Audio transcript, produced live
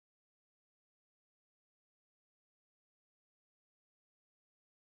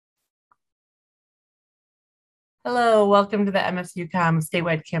Hello, welcome to the MSUCOM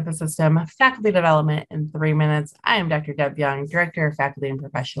statewide campus system faculty development in 3 minutes. I am Dr. Deb Young, Director of Faculty and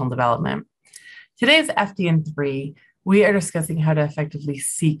Professional Development. Today's FD in 3, we are discussing how to effectively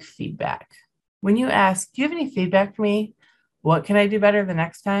seek feedback. When you ask, do you have any feedback for me? What can I do better the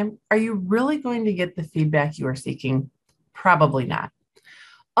next time? Are you really going to get the feedback you are seeking? Probably not.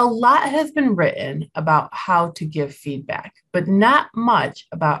 A lot has been written about how to give feedback, but not much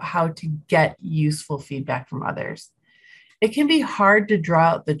about how to get useful feedback from others. It can be hard to draw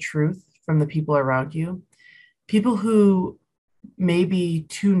out the truth from the people around you, people who may be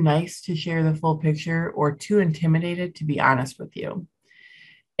too nice to share the full picture or too intimidated to be honest with you.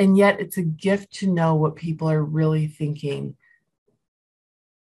 And yet, it's a gift to know what people are really thinking.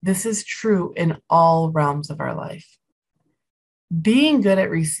 This is true in all realms of our life. Being good at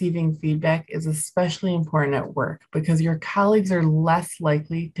receiving feedback is especially important at work because your colleagues are less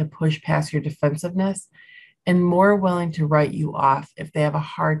likely to push past your defensiveness and more willing to write you off if they have a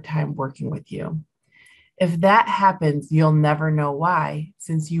hard time working with you. If that happens, you'll never know why,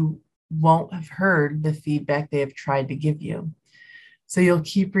 since you won't have heard the feedback they have tried to give you. So you'll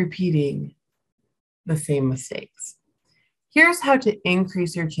keep repeating the same mistakes. Here's how to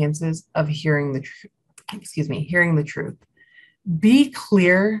increase your chances of hearing the truth. Be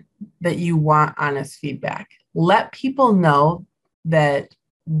clear that you want honest feedback. Let people know that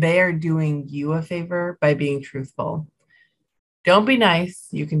they are doing you a favor by being truthful. Don't be nice,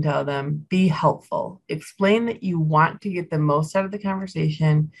 you can tell them. Be helpful. Explain that you want to get the most out of the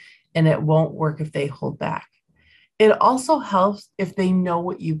conversation and it won't work if they hold back. It also helps if they know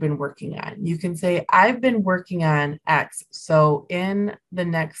what you've been working on. You can say, I've been working on X. So in the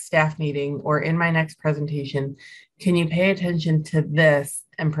next staff meeting or in my next presentation, can you pay attention to this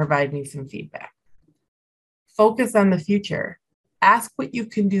and provide me some feedback? Focus on the future. Ask what you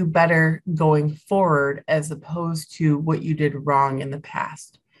can do better going forward as opposed to what you did wrong in the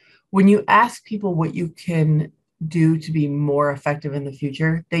past. When you ask people what you can do to be more effective in the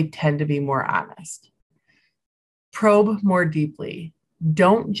future, they tend to be more honest. Probe more deeply.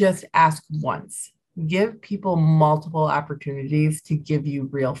 Don't just ask once. Give people multiple opportunities to give you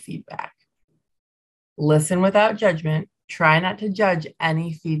real feedback. Listen without judgment. Try not to judge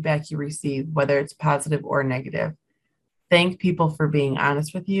any feedback you receive, whether it's positive or negative. Thank people for being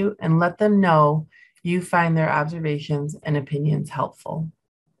honest with you and let them know you find their observations and opinions helpful.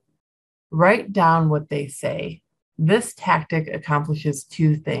 Write down what they say. This tactic accomplishes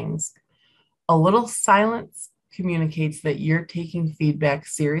two things. A little silence communicates that you're taking feedback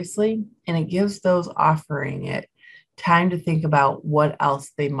seriously, and it gives those offering it time to think about what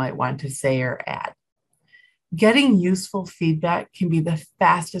else they might want to say or add. Getting useful feedback can be the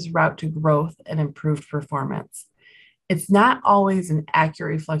fastest route to growth and improved performance. It's not always an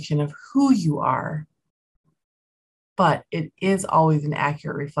accurate reflection of who you are, but it is always an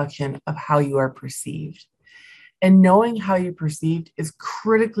accurate reflection of how you are perceived. And knowing how you're perceived is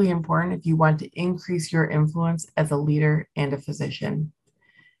critically important if you want to increase your influence as a leader and a physician.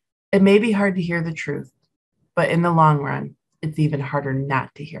 It may be hard to hear the truth, but in the long run, it's even harder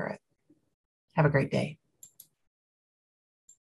not to hear it. Have a great day.